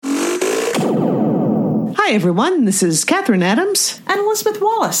Hi, everyone. This is Catherine Adams. And Elizabeth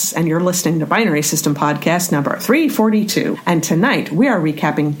Wallace. And you're listening to Binary System Podcast number 342. And tonight we are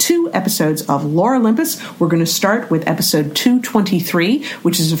recapping 2 episodes of Lore Olympus. We're going to start with episode 223,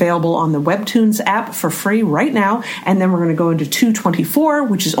 which is available on the Webtoons app for free right now. And then we're going to go into 224,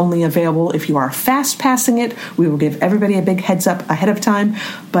 which is only available if you are fast passing it. We will give everybody a big heads up ahead of time.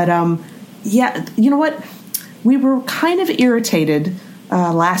 But, yeah, you know what? We were kind of irritated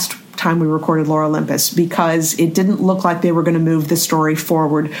last time we recorded Lore Olympus because it didn't look like they were going to move the story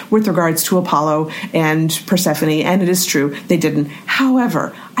forward with regards to Apollo and Persephone, and it is true, they didn't.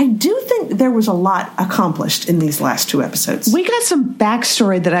 However, I do think there was a lot accomplished in these last 2 episodes. We got some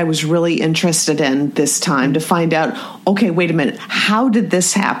backstory that I was really interested in this time to find out, okay, wait a minute, how did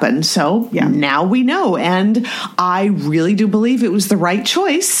this happen? So now we know, and I really do believe it was the right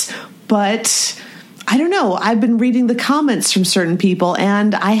choice, but I don't know. I've been reading the comments from certain people,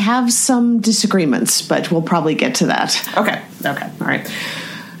 and I have some disagreements, but we'll probably get to that. Okay. All right.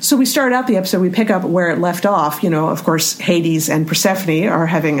 So we start out the episode, we pick up where it left off. You know, of course, Hades and Persephone are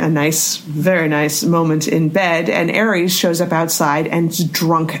having a nice, very nice moment in bed, and Ares shows up outside and is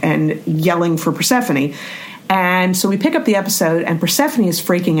drunk and yelling for Persephone. And so we pick up the episode, and Persephone is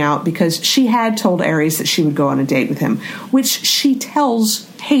freaking out because she had told Ares that she would go on a date with him, which she tells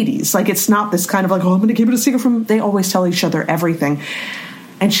Hades. Like, it's not this kind of like, oh, I'm going to keep it a secret from him. They always tell each other everything.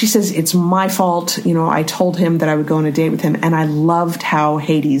 And she says, it's my fault. You know, I told him that I would go on a date with him. And I loved how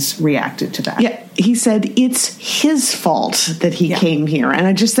Hades reacted to that. Yeah, he said it's his fault that he came here. And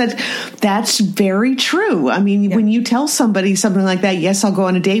I just said, that's very true. I mean, when you tell somebody something like that, yes, I'll go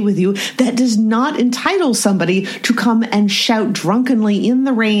on a date with you, that does not entitle somebody to come and shout drunkenly in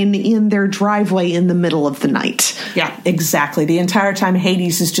the rain in their driveway in the middle of the night. Yeah, exactly. The entire time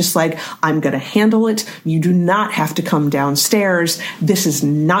Hades is just like, I'm going to handle it. You do not have to come downstairs. This is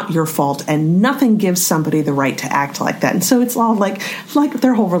not your fault. And nothing gives somebody the right to act like that. And so it's all like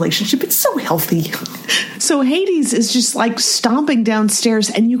their whole relationship. It's so healthy. So Hades is just like stomping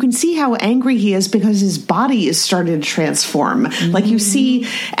downstairs, and you can see how angry he is because his body is starting to transform. Mm-hmm. Like you see,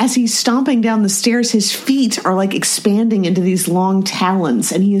 as he's stomping down the stairs, his feet are like expanding into these long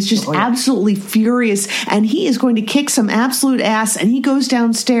talons, and he is just absolutely furious, and he is going to kick some absolute ass, and he goes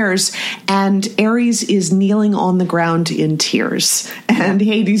downstairs, and Ares is kneeling on the ground in tears. And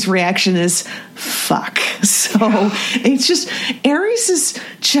Hades' reaction is, fuck. So it's just, Ares is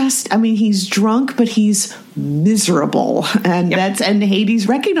just, I mean, he's drunk, but he's miserable. And and Hades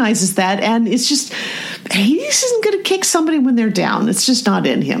recognizes that. And it's just, Hades isn't going to kick somebody when they're down. It's just not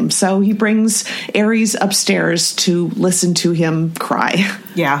in him. So he brings Ares upstairs to listen to him cry.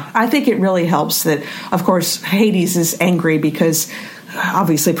 Yeah, I think it really helps that, of course, Hades is angry because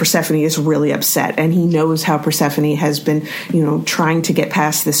obviously Persephone is really upset, and he knows how Persephone has been, you know, trying to get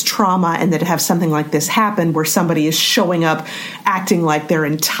past this trauma, and that to have something like this happen where somebody is showing up acting like they're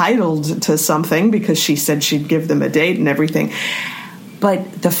entitled to something because she said she'd give them a date and everything.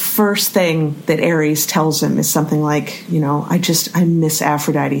 But the first thing that Ares tells him is something like, you know, I miss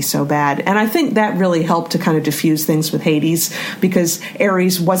Aphrodite so bad. And I think that really helped to kind of diffuse things with Hades, because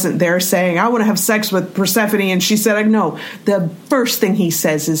Ares wasn't there saying, I want to have sex with Persephone. And she said, no. The first thing he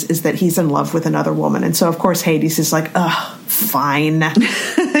says is that he's in love with another woman. And so, of course, Hades is like, ugh, fine.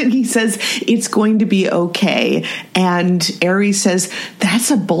 And he says, it's going to be okay. And Ares says, that's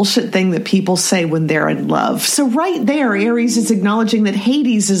a bullshit thing that people say when they're in love. So right there, Ares is acknowledging that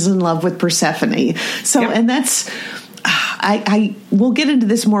Hades is in love with Persephone. So, and that's, I will get into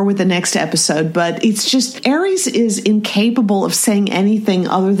this more with the next episode, but it's just, Ares is incapable of saying anything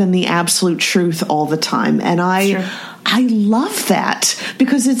other than the absolute truth all the time. And I love that,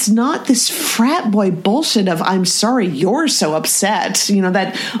 because it's not this frat boy bullshit of, I'm sorry you're so upset, you know,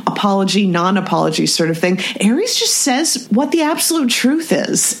 that apology, non-apology sort of thing. Ares just says what the absolute truth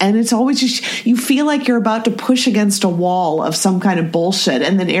is. And it's always just, you feel like you're about to push against a wall of some kind of bullshit.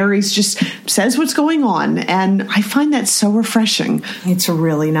 And then Ares just says what's going on. And I find that so refreshing. It's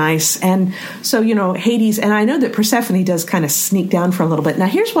really nice. And so, you know, Hades, and I know that Persephone does kind of sneak down for a little bit. Now,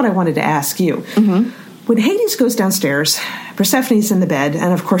 here's what I wanted to ask you. Mm-hmm. When Hades goes downstairs, Persephone's in the bed,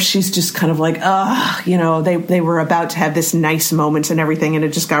 and of course she's just kind of like, you know, they were about to have this nice moment and everything, and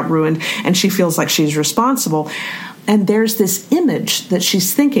it just got ruined, and she feels like she's responsible. And there's this image that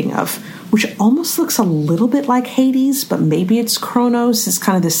she's thinking of, which almost looks a little bit like Hades, but maybe it's Kronos. It's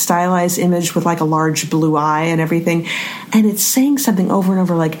kind of this stylized image with like a large blue eye and everything. And it's saying something over and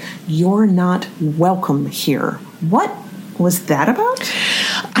over like, you're not welcome here. What was that about?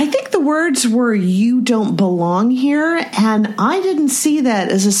 I think the words were, "You don't belong here," and I didn't see that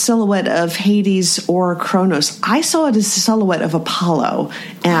as a silhouette of Hades or Kronos. I saw it as a silhouette of Apollo,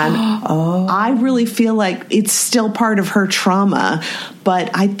 and I really feel like it's still part of her trauma,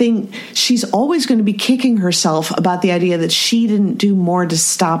 but I think she's always going to be kicking herself about the idea that she didn't do more to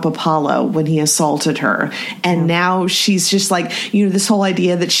stop Apollo when he assaulted her, and now she's just like, this whole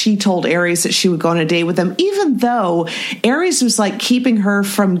idea that she told Ares that she would go on a date with him, even though Ares was like keeping her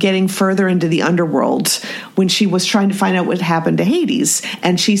from getting further into the underworld when she was trying to find out what happened to Hades.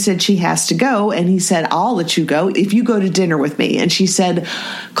 And she said she has to go. And he said, "I'll let you go if you go to dinner with me." And she said,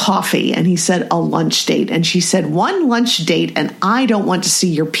 "Coffee." And he said, "A lunch date." And she said, "One lunch date, and I don't want to see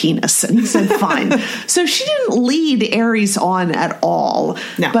your penis." And he said, "Fine." So she didn't lead Ares on at all.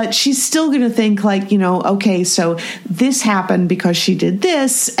 No. But she's still going to think like, okay, so this happened because she did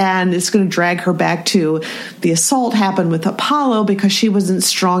this, and it's going to drag her back to the assault happened with Apollo because she wasn't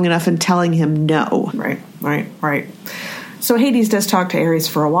strong enough in telling him no. Right. So Hades does talk to Ares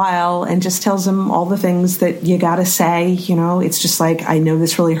for a while and just tells him all the things that you got to say. It's just like, I know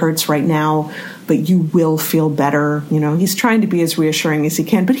this really hurts right now, but you will feel better. He's trying to be as reassuring as he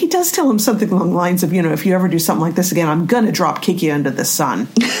can, but he does tell him something along the lines of, if you ever do something like this again, I'm going to drop kick you into the sun.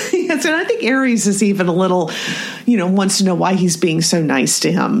 Yes, and I think Ares is even a little, wants to know why he's being so nice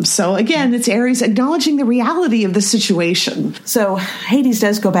to him. So again, it's Ares acknowledging the reality of the situation. So Hades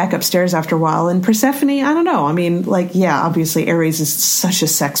does go back upstairs after a while, and Persephone, I don't know. I mean, obviously Ares is such a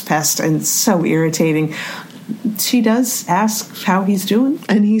sex pest and so irritating. She does ask how he's doing.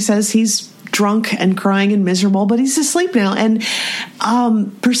 And he says he's drunk and crying and miserable, but he's asleep now. And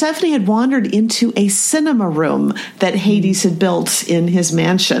Persephone had wandered into a cinema room that Hades had built in his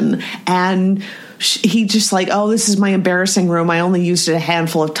mansion, and he just like, "Oh, this is my embarrassing room. I only used it a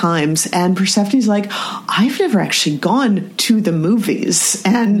handful of times." And Persephone's like, "I've never actually gone to the movies."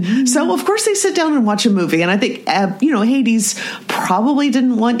 And so, of course, they sit down and watch a movie. And I think, Hades probably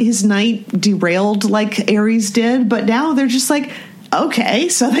didn't want his night derailed like Ares did, but now they're just like, okay,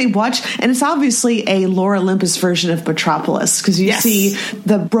 so they watch, and it's obviously a Lore Olympus version of Metropolis, because you see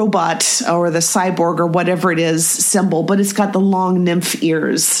the robot or the cyborg or whatever it is symbol, but it's got the long nymph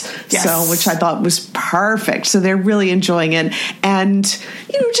ears, which I thought was perfect. So they're really enjoying it, and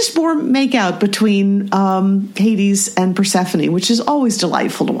just more makeout between Hades and Persephone, which is always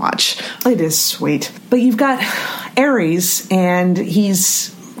delightful to watch. It is sweet, but you've got Ares, and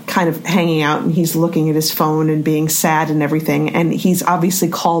he's kind of hanging out, and he's looking at his phone and being sad and everything, and he's obviously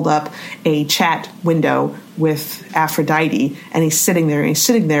called up a chat window with Aphrodite, and he's sitting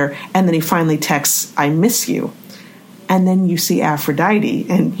there, and then he finally texts, "I miss you." And then you see Aphrodite,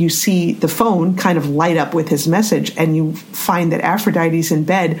 and you see the phone kind of light up with his message, and you find that Aphrodite's in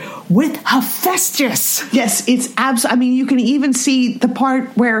bed with Hephaestus. Yes, it's absolutely. I mean, you can even see the part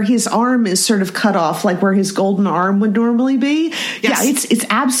where his arm is sort of cut off, like where his golden arm would normally be. Yes. Yeah, it's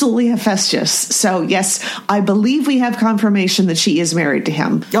absolutely Hephaestus. So yes, I believe we have confirmation that she is married to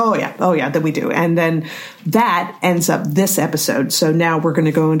him. Oh yeah, that we do. And then that ends up this episode. So now we're going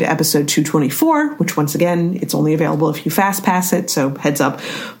to go into episode 224, which once again, it's only available if you fast pass it, so heads up.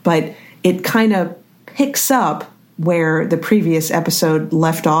 But it kind of picks up where the previous episode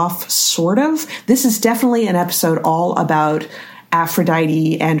left off, sort of. This is definitely an episode all about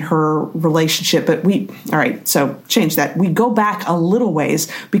Aphrodite and her relationship, but so change that. We go back a little ways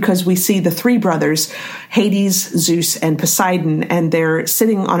because we see the three brothers, Hades, Zeus, and Poseidon, and they're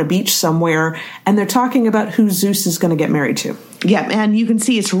sitting on a beach somewhere, and they're talking about who Zeus is going to get married to. Yeah, and you can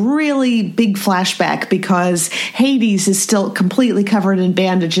see it's really big flashback because Hades is still completely covered in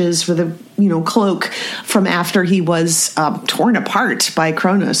bandages with a cloak from after he was torn apart by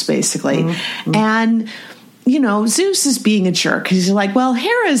Kronos, basically. Mm-hmm. And Zeus is being a jerk. He's like, well,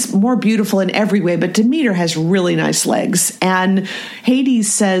 Hera's more beautiful in every way, but Demeter has really nice legs. And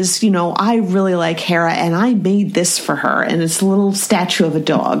Hades says, I really like Hera, and I made this for her. And it's a little statue of a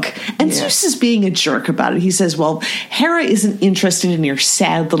dog. And Zeus is being a jerk about it. He says, well, Hera isn't interested in your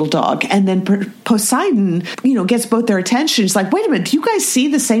sad little dog. And then Poseidon, gets both their attention. He's like, wait a minute, do you guys see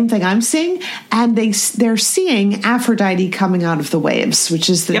the same thing I'm seeing? And they're seeing Aphrodite coming out of the waves, which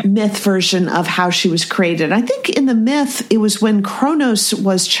is the myth version of how she was created. I think in the myth, it was when Kronos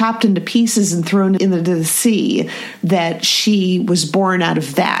was chopped into pieces and thrown into the sea that she was born out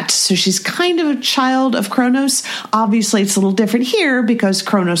of that. So she's kind of a child of Kronos. Obviously, it's a little different here because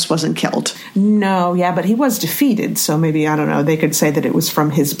Kronos wasn't killed. No, but he was defeated. So maybe, I don't know, they could say that it was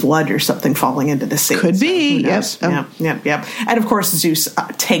from his blood or something falling into the sea. Could be. Yep. And of course, Zeus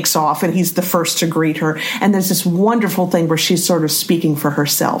takes off, and he's the first to greet her. And there's this wonderful thing where she's sort of speaking for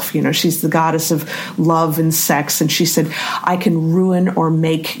herself. She's the goddess of love and sex. And she said, I can ruin or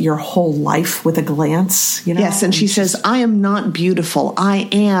make your whole life with a glance. Yes, and she says, I am not beautiful. I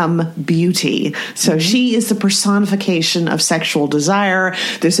am beauty. So she is the personification of sexual desire.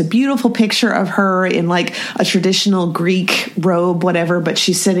 There's a beautiful picture of her in like a traditional Greek robe, whatever, but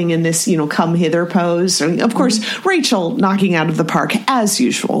she's sitting in this, come hither pose. And of course, Rachel knocking out of the park as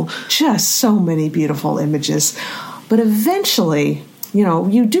usual. Just so many beautiful images. But eventually,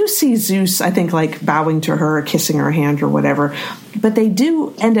 you do see Zeus, I think, like bowing to her, kissing her hand or whatever. But they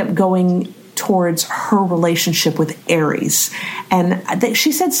do end up going towards her relationship with Ares. And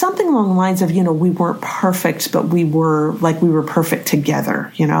she said something along the lines of, we weren't perfect, but we were perfect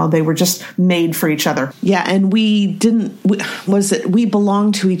together. They were just made for each other. Yeah, and we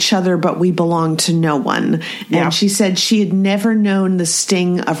belonged to each other, but we belonged to no one. And she said she had never known the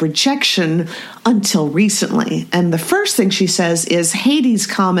sting of rejection until recently. And the first thing she says is Hades'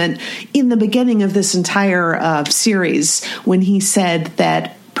 comment in the beginning of this entire series when he said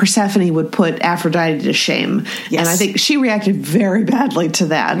that Persephone would put Aphrodite to shame. Yes. And I think she reacted very badly to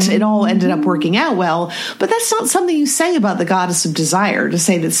that. Mm-hmm. It all ended up working out well, but that's not something you say about the goddess of desire, to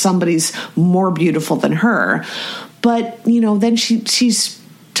say that somebody's more beautiful than her. But, then she's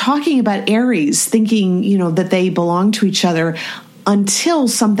talking about Ares, thinking, that they belong to each other until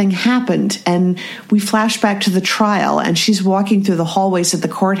something happened, and we flash back to the trial, and she's walking through the hallways of the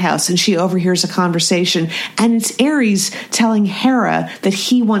courthouse, and she overhears a conversation, and it's Ares telling Hera that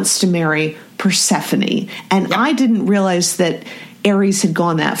he wants to marry Persephone. And I didn't realize that Ares had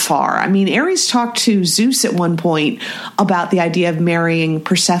gone that far. I mean, Ares talked to Zeus at one point about the idea of marrying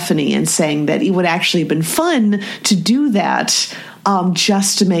Persephone and saying that it would actually have been fun to do that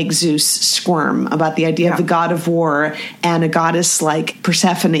just to make Zeus squirm about the idea of the god of war and a goddess like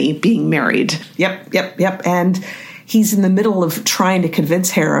Persephone being married. Yep. And he's in the middle of trying to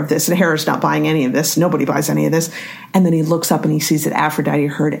convince Hera of this, and Hera's not buying any of this. Nobody buys any of this. And then he looks up and he sees that Aphrodite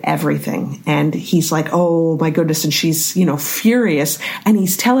heard everything. And he's like, oh, my goodness. And she's, furious. And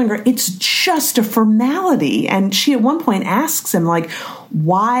he's telling her it's just a formality. And she at one point asks him, like,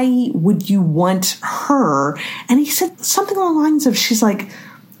 why would you want her? And he said something along the lines of, she's like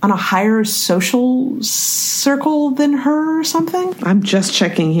on a higher social circle than her or something. I'm just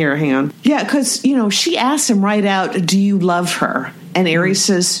checking here. Hang on. Yeah, because, she asked him right out, do you love her? And Ares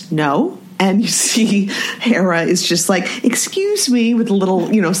says, no. And you see Hera is just like, excuse me, with a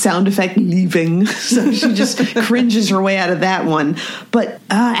little, sound effect, leaving. So she just cringes her way out of that one. But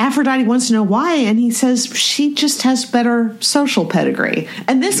Aphrodite wants to know why. And he says she just has better social pedigree.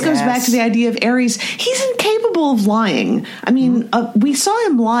 And this goes back to the idea of Ares. He's incapable of lying. I mean, we saw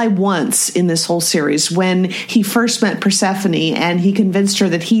him lie once in this whole series when he first met Persephone and he convinced her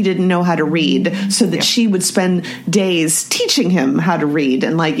that he didn't know how to read so that she would spend days teaching him how to read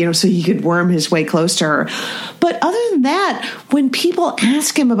and so he could worm his way close to her. But other than that, when people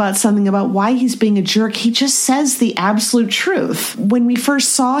ask him about something about why he's being a jerk, he just says the absolute truth. When we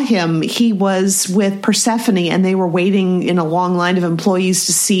first saw him, he was with Persephone and they were waiting in a long line of employees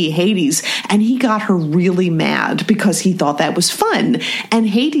to see Hades, and he got her really mad because he thought that was fun. And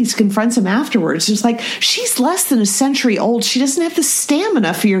Hades confronts him afterwards. It's like, she's less than a century old. She doesn't have the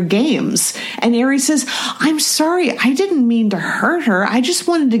stamina for your games. And Ares says, I'm sorry, I didn't mean to hurt her. I just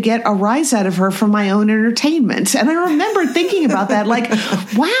wanted to get a rise out of her for my own entertainment. And I remember thinking about that, like,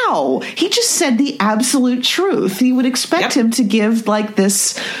 wow, he just said the absolute truth. You would expect him to give like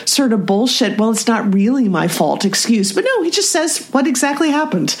this sort of bullshit, well, it's not really my fault excuse. But no, he just says what exactly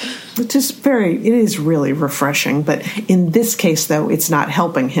happened. It is really refreshing. But in this case, though, it's not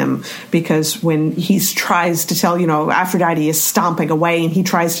helping him, because when he tries to tell, Aphrodite is stomping away and he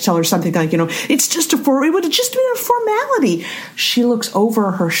tries to tell her something like, it would have just been a formality. She looks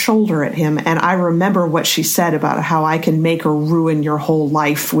over her shoulder at him, and I remember what she said about how I can make or ruin your whole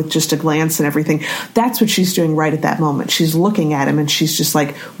life with just a glance and everything. That's what she's doing right at that moment. She's looking at him and she's just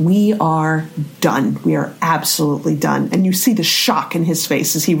like, we are done. We are absolutely done. And you see the shock in his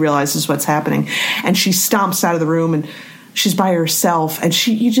face as he realizes what's happening. And she stomps out of the room and she's by herself, and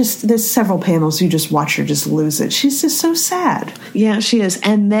there's several panels you just watch her just lose it. She's just so sad. Yeah, she is.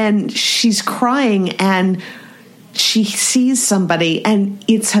 And then she's crying and she sees somebody, and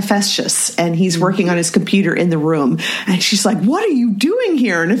it's Hephaestus, and he's working on his computer in the room. And she's like, what are you doing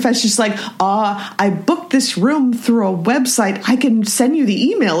here? And Hephaestus is like, I booked this room through a website. I can send you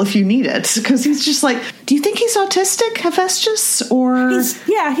the email if you need it. Because he's just like, do you think he's autistic, Hephaestus? Or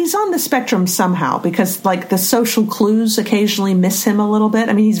he's on the spectrum somehow, because like the social clues occasionally miss him a little bit.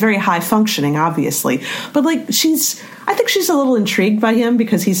 I mean, he's very high functioning, obviously. But like she's I think she's a little intrigued by him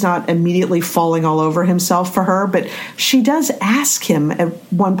because he's not immediately falling all over himself for her. But she does ask him at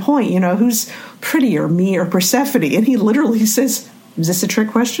one point, who's prettier, me or Persephone? And he literally says, is this a trick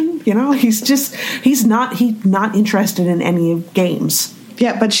question? He's not interested in any games.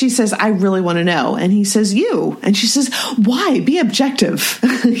 Yeah, but she says, I really want to know. And he says, you. And she says, why? Be objective.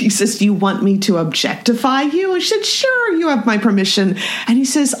 He says, do you want me to objectify you? And she said, sure, you have my permission. And he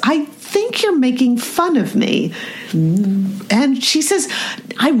says, I think you're making fun of me. And she says,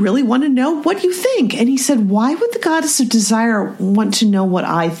 I really want to know what you think. And he said, why would the goddess of desire want to know what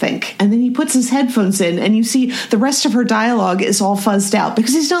I think? And then he puts his headphones in, and you see the rest of her dialogue is all fuzzed out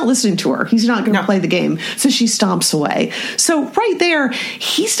because he's not listening to her. He's not going to play the game. So she stomps away. So right there,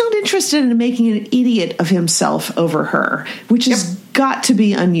 he's not interested in making an idiot of himself over her, which is got to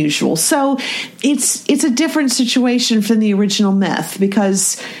be unusual. So it's a different situation from the original myth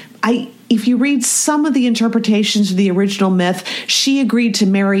because if you read some of the interpretations of the original myth, she agreed to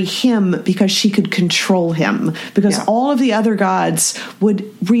marry him because she could control him, because all of the other gods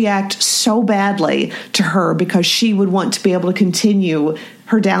would react so badly to her because she would want to be able to continue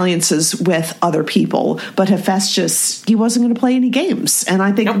her dalliances with other people. But Hephaestus, he wasn't going to play any games. And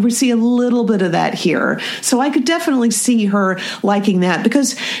I think we see a little bit of that here. So I could definitely see her liking that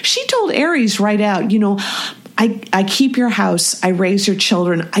because she told Ares right out, I keep your house, I raise your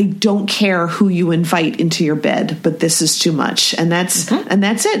children, I don't care who you invite into your bed, but this is too much. And that's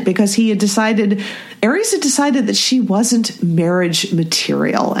it, because Ares had decided that she wasn't marriage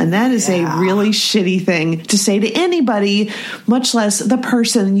material. And that is a really shitty thing to say to anybody, much less the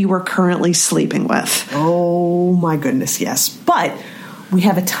person you are currently sleeping with. Oh my goodness, yes. But we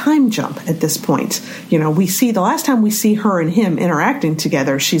have a time jump at this point. We see the last time we see her and him interacting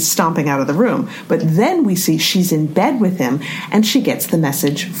together, she's stomping out of the room. But then we see she's in bed with him and she gets the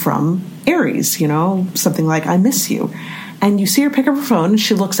message from Ares, something like, I miss you. And you see her pick up her phone,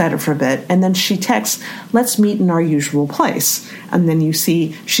 she looks at it for a bit, and then she texts, let's meet in our usual place. And then you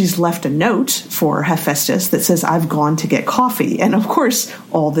see she's left a note for Hephaestus that says, I've gone to get coffee. And of course,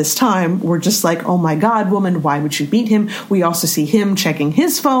 all this time, we're just like, oh my God, woman, why would you meet him? We also see him checking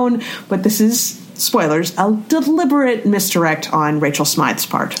his phone, but this is, spoilers, a deliberate misdirect on Rachel Smythe's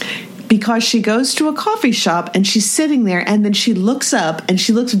part. Because she goes to a coffee shop and she's sitting there and then she looks up and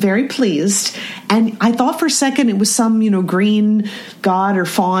she looks very pleased. And I thought for a second it was some, green god or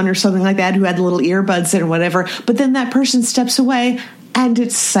faun or something like that who had little earbuds in or whatever. But then that person steps away and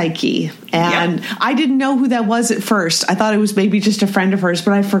it's Psyche. And I didn't know who that was at first. I thought it was maybe just a friend of hers,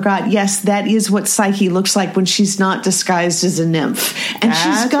 but I forgot. Yes, that is what Psyche looks like when she's not disguised as a nymph. And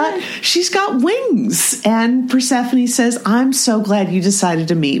she's got wings. And Persephone says, I'm so glad you decided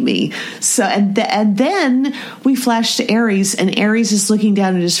to meet me. So and then we flash to Ares, and Ares is looking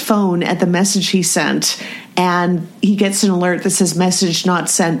down at his phone at the message he sent. And he gets an alert that says message not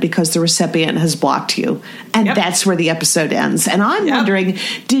sent because the recipient has blocked you. And that's where the episode ends. And I'm wondering,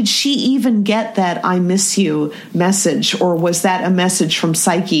 did she even get that I miss you message? Or was that a message from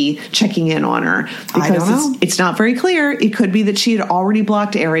Psyche checking in on her? Because I don't know. It's not very clear. It could be that she had already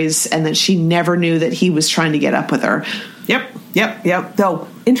blocked Ares and that she never knew that he was trying to get up with her. Yep. Though,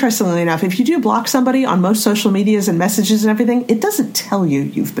 interestingly enough, if you do block somebody on most social medias and messages and everything, it doesn't tell you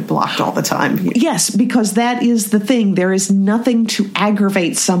you've been blocked all the time. Yes, because that is the thing. There is nothing to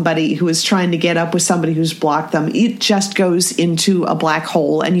aggravate somebody who is trying to get up with somebody who's blocked them. It just goes into a black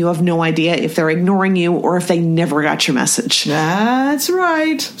hole, and you have no idea if they're ignoring you or if they never got your message. That's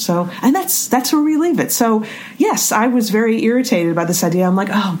right. So, and that's where we leave it. So, yes, I was very irritated by this idea. I'm like,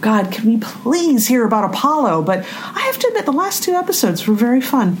 oh, God, can we please hear about Apollo? But I have to admit, the last two episodes were very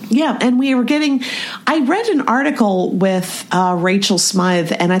fun. Yeah, and I read an article with Rachel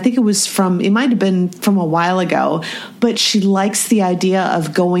Smythe, and I think it might have been from a while ago, but she likes the idea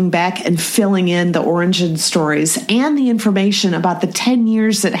of going back and filling in the origin stories and the information about the 10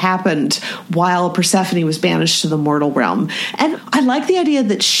 years that happened while Persephone was banished to the mortal realm. And I like the idea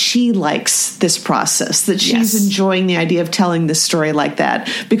that she likes this process, that she's enjoying the idea of telling this story like that,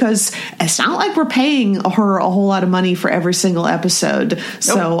 because it's not like we're paying her a whole lot of money for every single episode. Nope.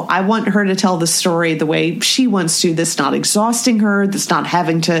 So I want her to tell the story the way she wants to, that's not exhausting her, that's not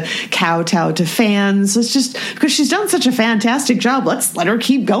having to kowtow to fans. It's just because she's done such a fantastic job. Let's let her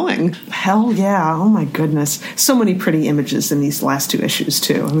keep going. Hell yeah. Oh my goodness. So many pretty images in these last two issues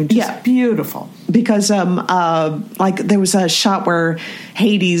too. I mean, just beautiful. Because there was a shot where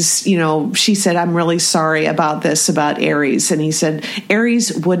Hades, she said, I'm really sorry about this, about Ares. And he said,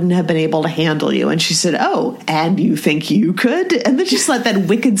 Ares wouldn't have been able to handle you. And she said, oh, and you think you could? And then just let that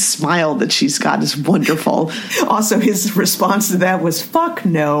wicked smile that she's got is wonderful. Also, his response to that was, fuck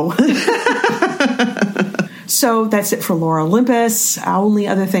no. So that's it for Laura Olympus. Only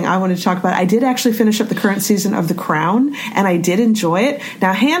other thing I wanted to talk about, I did actually finish up the current season of The Crown, and I did enjoy it.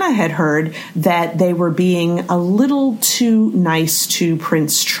 Now, Hannah had heard that they were being a little too nice to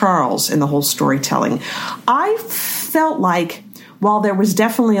Prince Charles in the whole storytelling. I felt like, while there was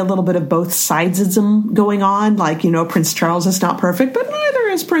definitely a little bit of both sidesism going on, like, Prince Charles is not perfect, but neither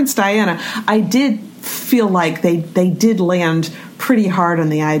is Prince Diana, I did feel like they did land pretty hard on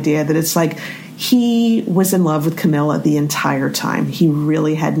the idea that it's like, he was in love with Camilla the entire time. He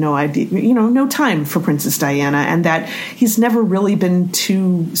really had no idea, no time for Princess Diana, and that he's never really been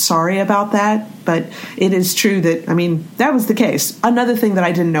too sorry about that. But it is true that, that was the case. Another thing that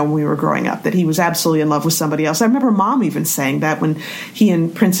I didn't know when we were growing up, that he was absolutely in love with somebody else. I remember Mom even saying that when he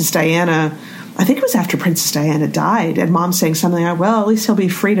and Princess Diana, I think it was after Princess Diana died, and Mom saying something like, well, at least he'll be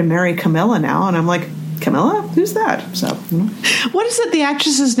free to marry Camilla now. And I'm like, Camilla? Who's that? So, what is it? The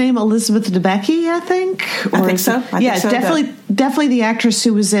actress's name, Elizabeth Debicki, I think. I think so. Definitely the actress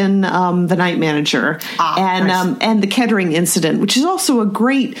who was in The Night Manager and the Kettering Incident, which is also a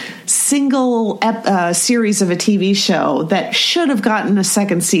great single series of a TV show that should have gotten a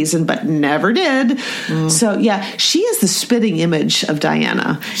second season but never did. So yeah, she is the spitting image of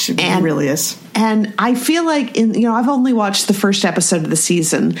Diana. She really is. And I feel like I've only watched the first episode of the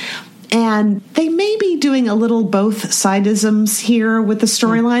season. And they may be doing a little both sidisms here with the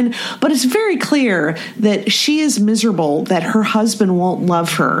storyline, but it's very clear that she is miserable that her husband won't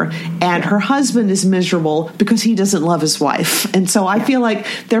love her, and her husband is miserable because he doesn't love his wife. And so I feel like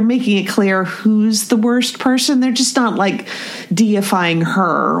they're making it clear who's the worst person. They're just not like deifying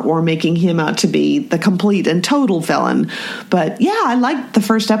her or making him out to be the complete and total villain. But yeah, I liked the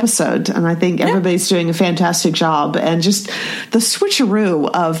first episode, and I think everybody's doing a fantastic job. And just the switcheroo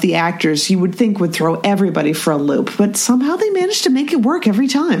of the actors you would think would throw everybody for a loop, but somehow they manage to make it work every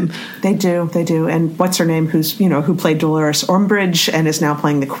time. They do. And what's her name, who played Dolores Umbridge and is now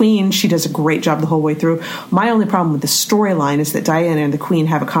playing the Queen, she does a great job the whole way through. My only problem with the storyline is that Diana and the Queen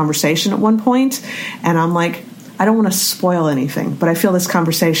have a conversation at one point, and I'm like, I don't want to spoil anything, but I feel this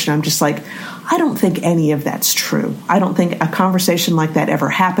conversation, I'm just like, I don't think any of that's true. I don't think a conversation like that ever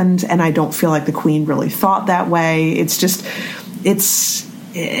happened, and I don't feel like the Queen really thought that way.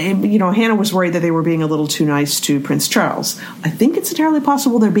 Hannah was worried that they were being a little too nice to Prince Charles. I think it's entirely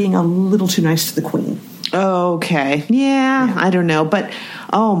possible they're being a little too nice to the Queen. Okay. Yeah, I don't know. But,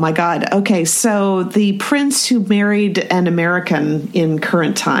 oh my God. Okay, so the prince who married an American in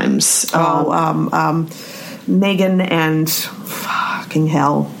current times. Meghan and fucking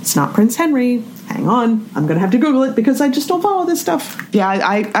hell. It's not Prince Henry. Hang on, I'm going to have to Google it because I just don't follow this stuff. Yeah,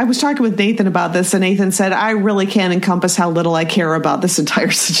 I was talking with Nathan about this, and Nathan said, I really can't encompass how little I care about this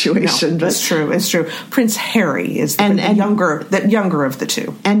entire situation. No, it's true. Prince Harry is the younger of the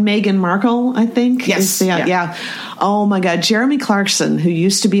two. And Meghan Markle, I think. Yes. Yeah. Oh my God, Jeremy Clarkson, who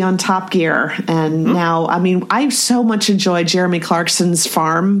used to be on Top Gear, and now, I so much enjoy Jeremy Clarkson's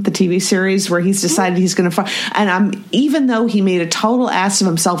Farm, the TV series, where he's decided he's going to farm. And even though he made a total ass of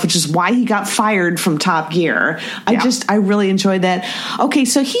himself, which is why he got fired from Top Gear, I really enjoyed that. Okay,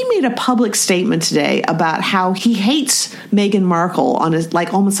 so he made a public statement today about how he hates Meghan Markle on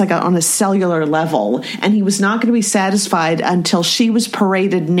a cellular level, and he was not going to be satisfied until she was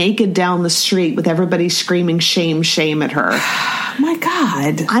paraded naked down the street with everybody screaming shame at her. My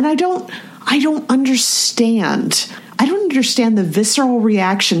God. And I don't understand. I don't understand the visceral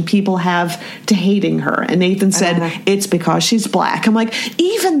reaction people have to hating her. And Nathan said, it's because she's black. I'm like,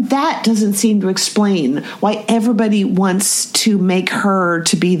 even that doesn't seem to explain why everybody wants to make her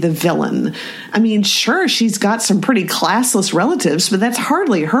to be the villain. Sure, she's got some pretty classless relatives, but that's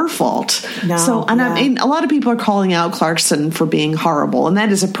hardly her fault. A lot of people are calling out Clarkson for being horrible, and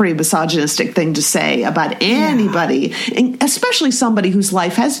that is a pretty misogynistic thing to say about anybody, and especially somebody whose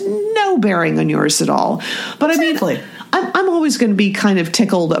life has no bearing on yours at all. But exactly. I'm always going to be kind of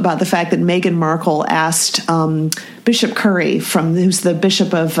tickled about the fact that Meghan Markle asked Bishop Curry, who's the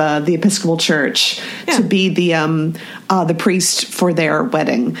bishop of the Episcopal Church, to be the priest for their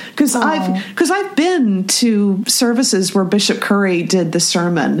wedding. Because I've been to services where Bishop Curry did the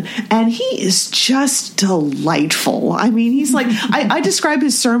sermon, and he is just delightful. He's like, I describe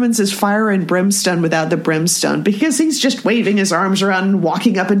his sermons as fire and brimstone without the brimstone, because he's just waving his arms around and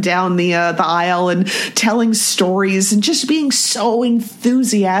walking up and down the aisle and telling stories and just being so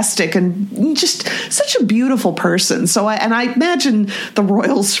enthusiastic and just such a beautiful person. So I imagine the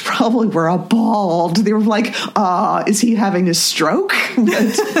royals probably were appalled. They were like, is he having a stroke?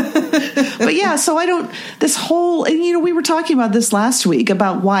 But yeah, so this whole, and we were talking about this last week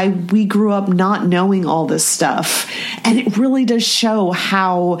about why we grew up not knowing all this stuff. And it really does show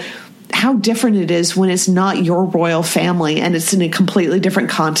how how different it is when it's not your royal family and it's in a completely different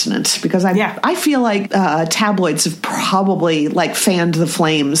continent. Because I feel like tabloids have probably like fanned the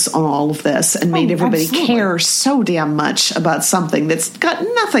flames on all of this and made everybody care so damn much about something that's got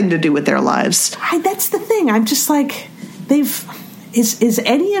nothing to do with their lives. That's the thing. I'm just like, is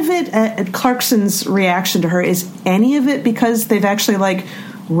any of it, Clarkson's reaction to her, is any of it because they've actually like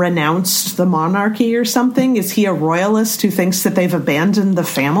renounced the monarchy or something? Is he a royalist who thinks that they've abandoned the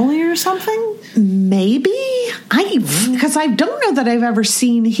family or something? Maybe. Because I don't know that I've ever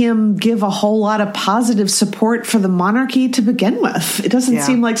seen him give a whole lot of positive support for the monarchy to begin with. It doesn't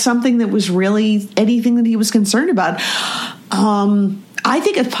seem like something that was really anything that he was concerned about. I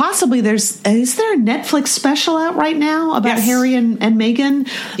think if possibly is there a Netflix special out right now about Harry and Meghan?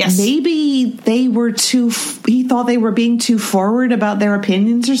 Yes. Maybe they were he thought they were being too forward about their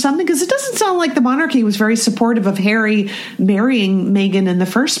opinions or something, because it doesn't sound like the monarchy was very supportive of Harry marrying Meghan in the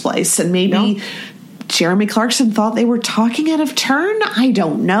first place. And maybe Jeremy Clarkson thought they were talking out of turn. I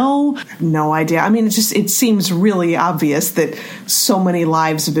don't know. No idea. I mean, it seems really obvious that so many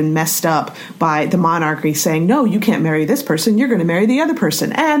lives have been messed up by the monarchy saying, no, you can't marry this person. You're going to marry the other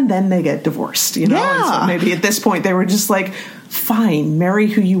person. And then they get divorced, you know? Yeah. And so maybe at this point they were just like, fine, marry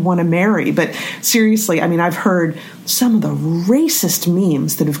who you want to marry. But seriously, I mean, I've heard some of the racist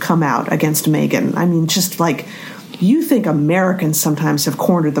memes that have come out against Meghan. I mean, just like, you think Americans sometimes have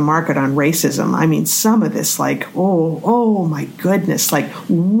cornered the market on racism. I mean, some of this, like, oh my goodness, like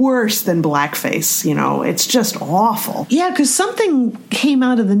worse than blackface. You know, it's just awful. Yeah, because something came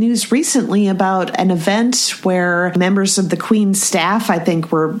out of the news recently about an event where members of the Queen's staff, I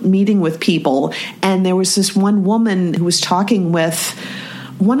think, were meeting with people. And there was this one woman who was talking with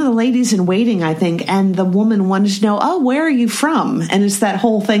one of the ladies in waiting, I think, and the woman wanted to know, oh, where are you from? And it's that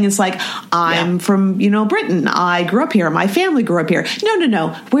whole thing. It's like, I'm from, Britain. I grew up here. My family grew up here. No.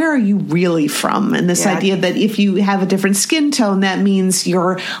 Where are you really from? And this idea that if you have a different skin tone, that means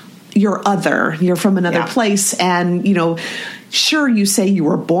you're other. You're from another place. And, sure, you say you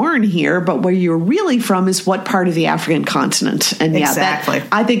were born here, but where you're really from is what part of the African continent. And exactly.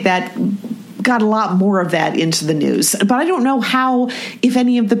 I think that got a lot more of that into the news. But I don't know if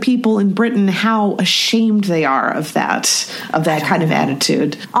any of the people in Britain, how ashamed they are of that kind of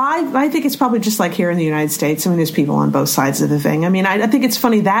attitude. I think it's probably just like here in the United States. I mean, there's people on both sides of the thing. I mean, I think it's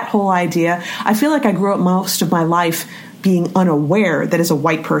funny, that whole idea. I feel like I grew up most of my life being unaware that as a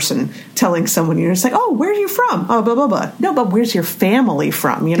white person telling someone, it's like, oh, where are you from? Oh, blah, blah, blah. No, but where's your family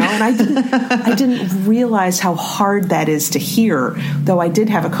from? And I didn't realize how hard that is to hear, though I did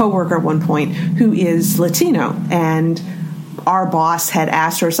have a coworker at one point who is Latino, and our boss had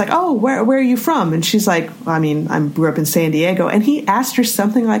asked her, it's like, oh, where are you from? And she's like, I mean, I grew up in San Diego. And he asked her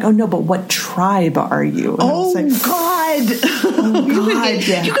something like, oh, no, but what tribe are you? And God. Oh,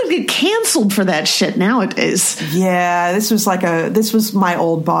 God. You could get canceled for that shit nowadays. Yeah, this was my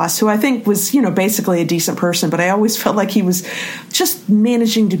old boss, who I think was, basically a decent person, but I always felt like he was just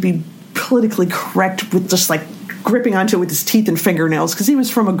managing to be politically correct with just like gripping onto it with his teeth and fingernails, because he was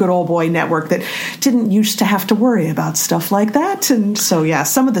from a good old boy network that didn't used to have to worry about stuff like that. And so,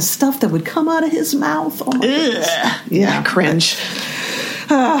 some of the stuff that would come out of his mouth. Oh my goodness. Cringe.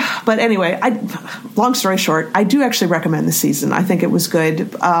 But anyway, long story short, I do actually recommend the season. I think it was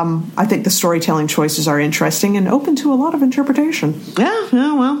good. I think the storytelling choices are interesting and open to a lot of interpretation. Yeah,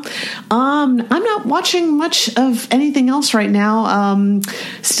 well, I'm not watching much of anything else right now.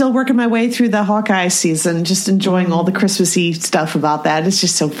 Still working my way through the Hawkeye season, just enjoying all the Christmassy stuff about that. It's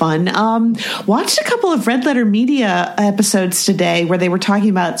just so fun. Watched a couple of Red Letter Media episodes today where they were talking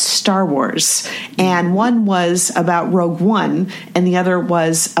about Star Wars, and one was about Rogue One, and the other was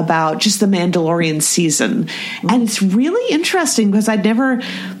about just the Mandalorian season. And it's really interesting because they'd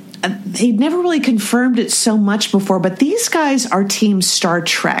never really confirmed it so much before, but these guys are Team Star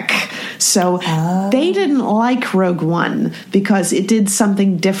Trek. So they didn't like Rogue One because it did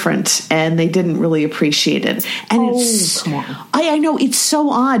something different and they didn't really appreciate it. And come on. I know it's so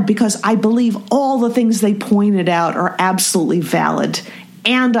odd because I believe all the things they pointed out are absolutely valid.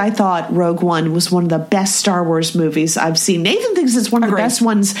 And I thought Rogue One was one of the best Star Wars movies I've seen. Nathan thinks it's one of the best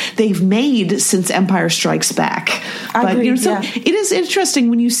ones they've made since Empire Strikes Back. But it is interesting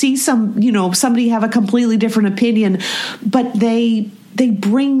when you see somebody have a completely different opinion, but they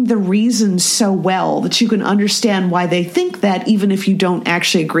bring the reasons so well that you can understand why they think that, even if you don't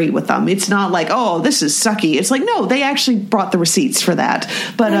actually agree with them. It's not like, oh, this is sucky. It's like, no, they actually brought the receipts for that.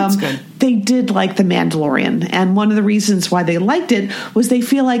 But they did like The Mandalorian. And one of the reasons why they liked it was they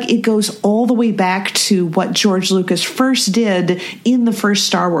feel like it goes all the way back to what George Lucas first did in the first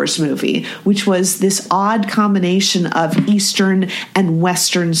Star Wars movie, which was this odd combination of Eastern and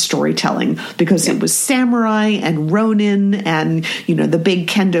Western storytelling, because it was samurai and Ronin and, the big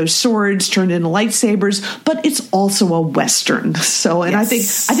kendo swords turned into lightsabers, but it's also a Western. So, and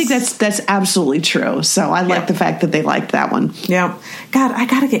yes. I think that's absolutely true. So I like the fact that they liked that one. Yeah. God, I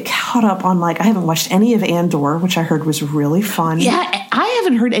got to get caught up on, I haven't watched any of Andor, which I heard was really fun. Yeah, I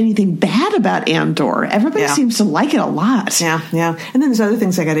haven't heard anything bad about Andor. Everybody seems to like it a lot. Yeah. And then there's other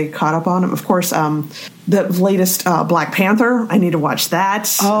things I got to get caught up on. Of course, the latest Black Panther. I need to watch that.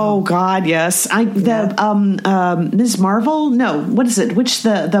 Oh God, yes. Ms. Marvel? No, what is it?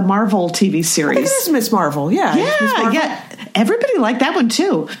 The Marvel TV series? I think it is Ms. Marvel. Yeah. Yeah. Everybody liked that one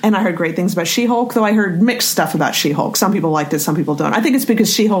too. And I heard great things about She-Hulk, though I heard mixed stuff about She-Hulk. Some people liked it, some people don't. I think it's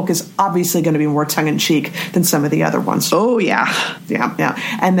because She-Hulk is obviously going to be more tongue-in-cheek than some of the other ones. Oh, yeah. Yeah.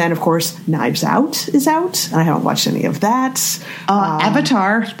 And then, of course, Knives Out is out. And I haven't watched any of that.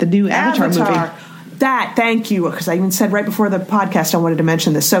 Avatar, the new Avatar movie. Thank you, because I even said right before the podcast I wanted to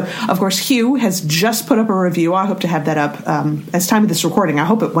mention this. So, of course, Hugh has just put up a review. I hope to have that up as time of this recording. I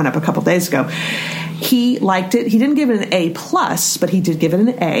hope it went up a couple days ago. He liked it. He didn't give it an A+, but he did give it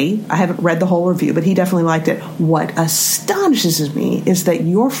an A. I haven't read the whole review, but he definitely liked it. What astonishes me is that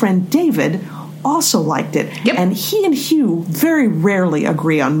your friend David also liked it. Yep. And he and Hugh very rarely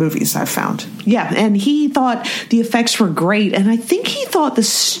agree on movies, I've found. Yeah, and he thought the effects were great, and I think he thought the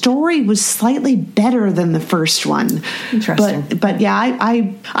story was slightly better than the first one. Interesting. But yeah,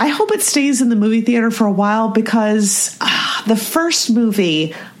 I hope it stays in the movie theater for a while, because the first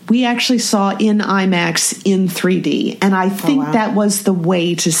movie we actually saw in IMAX in 3D, and I think that was the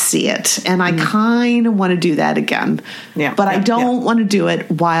way to see it. And I kind of want to do that again. Yeah, but I don't want to do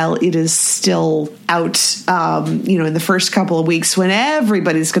it while it is still out, in the first couple of weeks when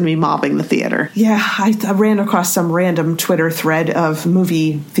everybody's going to be mobbing the theater. Yeah, I ran across some random Twitter thread of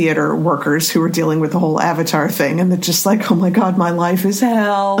movie theater workers who were dealing with the whole Avatar thing, and they're just like, oh my God, my life is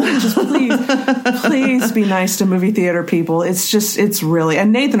hell. Just please be nice to movie theater people. It's really,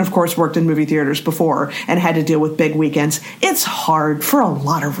 and Nathan, of course, worked in movie theaters before and had to deal with big weekends. It's hard for a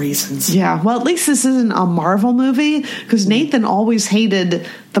lot of reasons. Yeah, well, at least this isn't a Marvel movie, because Nathan always hated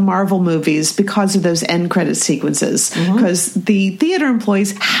the Marvel movies because of those end credit sequences, because the theater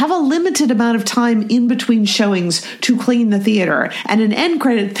employees have a limited amount of time in between showings to clean the theater, and an end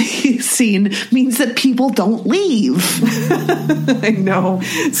credit scene means that people don't leave. I know.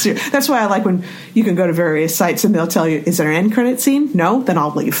 That's why I like when you can go to various sites and they'll tell you, is there an end credit scene? No? Then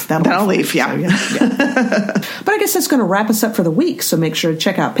I'll leave. Then I'll leave, yeah. But I guess that's going to wrap us up for the week, so make sure to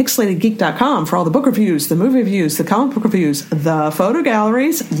check out pixelatedgeek.com for all the book reviews, the movie reviews, the comic book reviews, the photo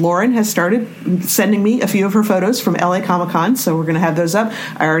galleries. Lauren has started sending me a few of her photos from LA Comic-Con, so we're going to have those up.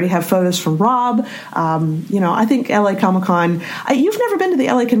 I already have photos from Rob. I think LA Comic-Con, you've never been to the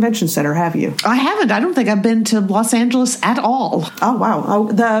LA Convention Center, have you? I haven't. I don't think I've been to Los Angeles at all. Oh, wow.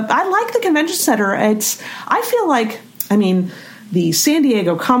 I like the Convention Center. I feel like, the San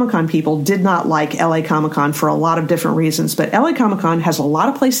Diego Comic-Con people did not like LA Comic-Con for a lot of different reasons, but LA Comic-Con has a lot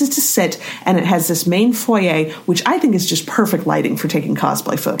of places to sit, and it has this main foyer, which I think is just perfect lighting for taking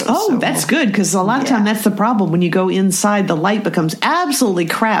cosplay photos. Oh, that's good, because a lot of time that's the problem. When you go inside, the light becomes absolutely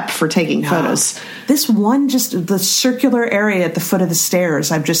crap for taking photos. This one, just the circular area at the foot of the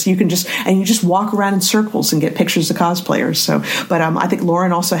stairs, you just walk around in circles and get pictures of cosplayers. So, but I think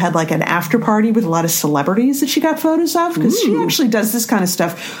Lauren also had like an after party with a lot of celebrities that she got photos of, because she actually does this kind of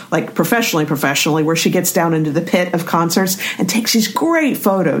stuff like professionally, where she gets down into the pit of concerts and takes these great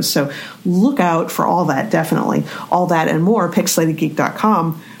photos. So look out for all that, definitely. All that and more,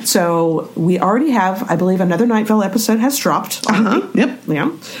 pixelatedgeek.com. So we already have, I believe, another Night Vale episode has dropped. Yep.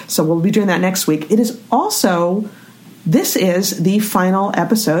 Yeah. So we'll be doing that next week. This is the final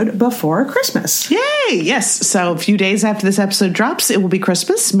episode before Christmas. Yay! Yes. So a few days after this episode drops, it will be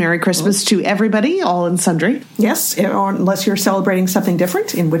Christmas. Merry Christmas to everybody, all and sundry. Yes, or unless you're celebrating something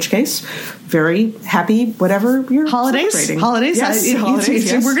different, in which case, very happy, whatever you're celebrating. Holidays. Yes,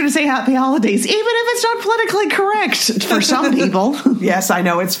 yes. We're going to say happy holidays, even if it's not politically correct for some people. Yes, I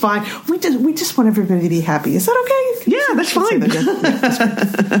know. It's fine. We just want everybody to be happy. Is that okay? Yeah, that's fine.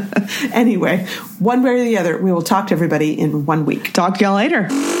 That's fine. Anyway, one way or the other, we will talk to everybody in 1 week. Talk to y'all later.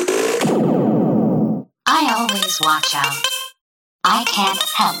 I always watch out. I can't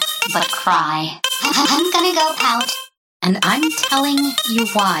help but cry. I'm gonna go pout, and I'm telling you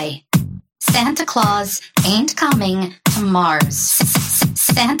why. Santa Claus ain't coming to Mars.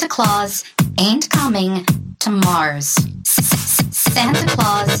 Santa Claus ain't coming to Mars. Santa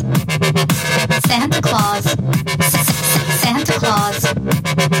Claus. Santa Claus. Santa Claus.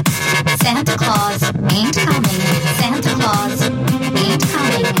 Santa Claus ain't coming. Santa Claus ain't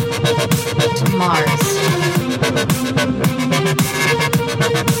coming to Mars.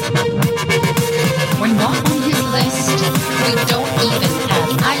 We're not on his list. We don't even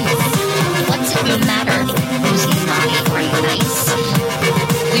have ice. What's it matter who's naughty or nice?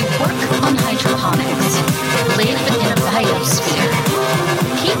 We work on hydroponics, live in a biosphere,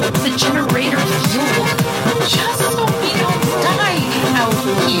 keep the generator fueled, just so we don't die out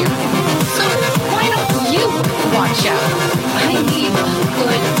here. So why don't you watch out? I need a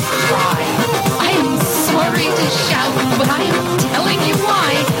good cry. I am sorry to shout, but I am telling you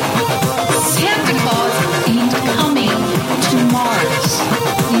why. Santa Claus ain't coming to Mars.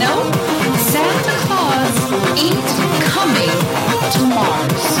 No, Santa Claus ain't coming to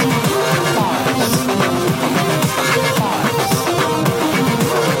Mars. Mars.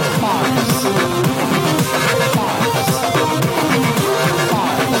 Mars. Mars.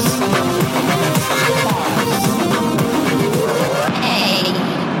 Mars. Hey.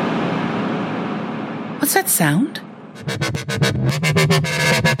 What's that sound?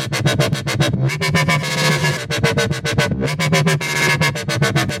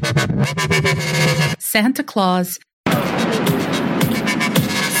 Santa Claus.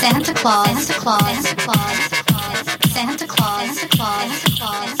 Santa Claus. Santa Claus. Santa Claus. Santa Claus. Santa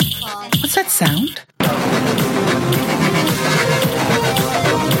Claus. What's that sound?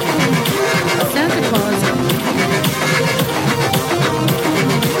 Santa Claus.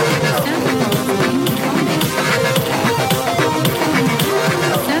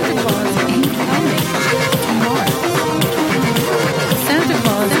 Santa Claus ain't coming to Mars. Santa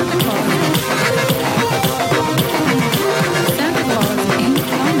Claus. Santa Claus. Santa Claus ain't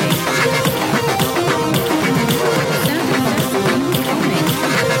coming. Santa Claus ain't coming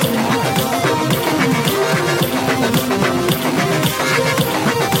to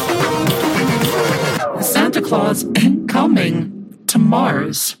Mars. Santa Claus ain't coming to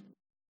Mars.